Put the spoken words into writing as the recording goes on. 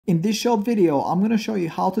In this short video, I'm going to show you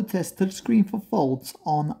how to test touchscreen for folds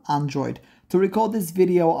on Android. To record this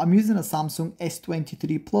video, I'm using a Samsung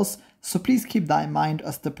S23 Plus, so please keep that in mind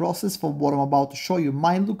as the process for what I'm about to show you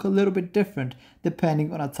might look a little bit different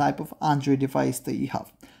depending on a type of Android device that you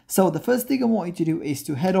have. So the first thing I want you to do is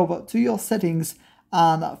to head over to your settings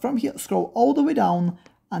and from here scroll all the way down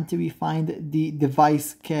until we find the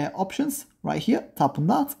device care options right here. Tap on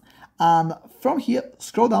that, and from here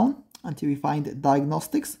scroll down until we find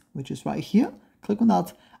diagnostics, which is right here. Click on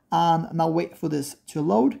that and now wait for this to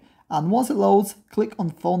load, and once it loads, click on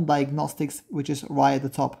phone diagnostics, which is right at the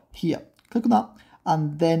top here. Click on that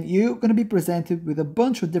and then you're going to be presented with a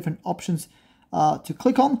bunch of different options to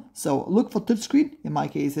click on. So look for touchscreen. In my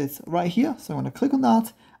case it's right here, so I'm going to click on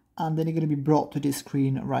that and then you're going to be brought to this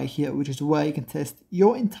screen right here, which is where you can test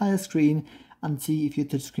your entire screen and see if your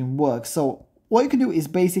touchscreen works. So what you can do is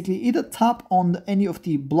basically either tap on any of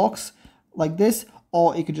the blocks like this,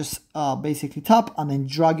 or you can just basically tap and then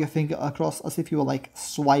drag your finger across as if you were like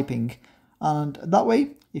swiping. And that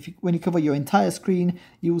way, when you cover your entire screen,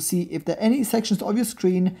 you will see if there are any sections of your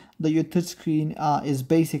screen that your touchscreen is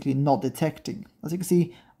basically not detecting. As you can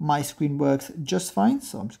see, my screen works just fine.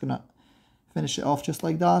 So I'm just gonna finish it off just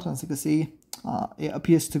like that. As you can see, it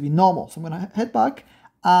appears to be normal. So I'm gonna head back,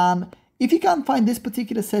 and if you can't find this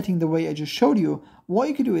particular setting the way I just showed you, what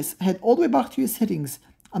you can do is head all the way back to your settings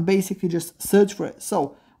and basically just search for it.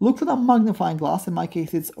 So look for that magnifying glass. In my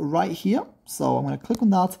case, it's right here. So I'm going to click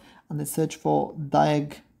on that and then search for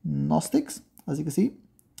diagnostics. As you can see,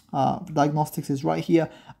 diagnostics is right here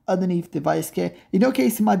underneath device care. In your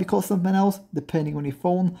case, it might be called something else depending on your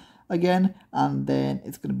phone again. And then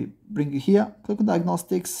it's going to bring you here. Click on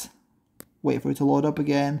diagnostics, wait for it to load up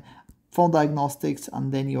again, phone diagnostics,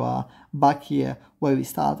 and then you are back here where we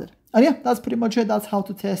started. And yeah, that's pretty much it. That's how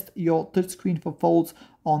to test your touchscreen for folds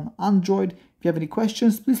on Android. If you have any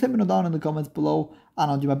questions, please let me know down in the comments below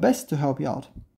and I'll do my best to help you out.